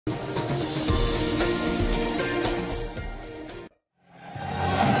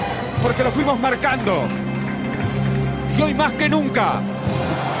porque lo fuimos marcando. Y hoy más que nunca,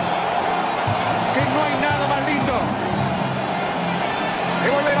 que no hay nada más lindo que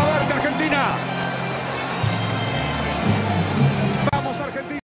volver a verte, Argentina. Vamos,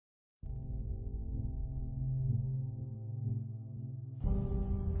 Argentina.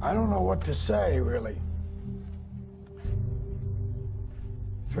 I don't know what to say, really.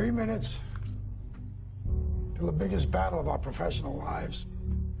 3 minutes to the biggest battle of our professional lives.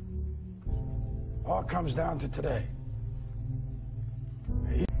 All comes down to today.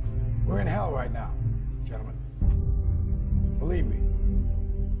 We're in hell right now, gentlemen. Believe me.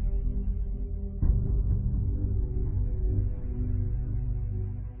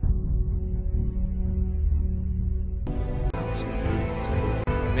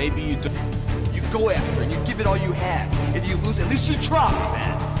 Maybe you don't. You go after and you give it all you have. If you lose, at least you try,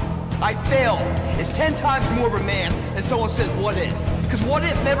 man. I failed. It's 10 times more of a man than someone said, what if? Because what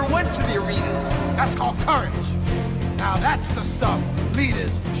if never went to the arena? That's called courage. Now that's the stuff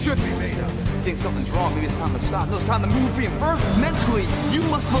leaders should be made of. You think something's wrong, maybe it's time to stop. No, it's time to move free and further. Mentally, you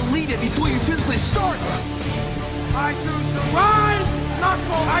must believe it before you physically start. I choose to rise, not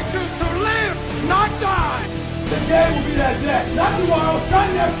fall. I choose to live, not die. The day will be that day. Not tomorrow, not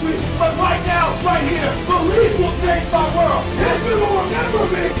next week, but right now, right here. Belief will change my world. History will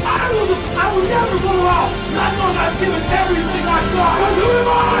remember me. I will never go out not knowing I've given everything I got. Because who am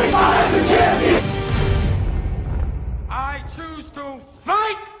I?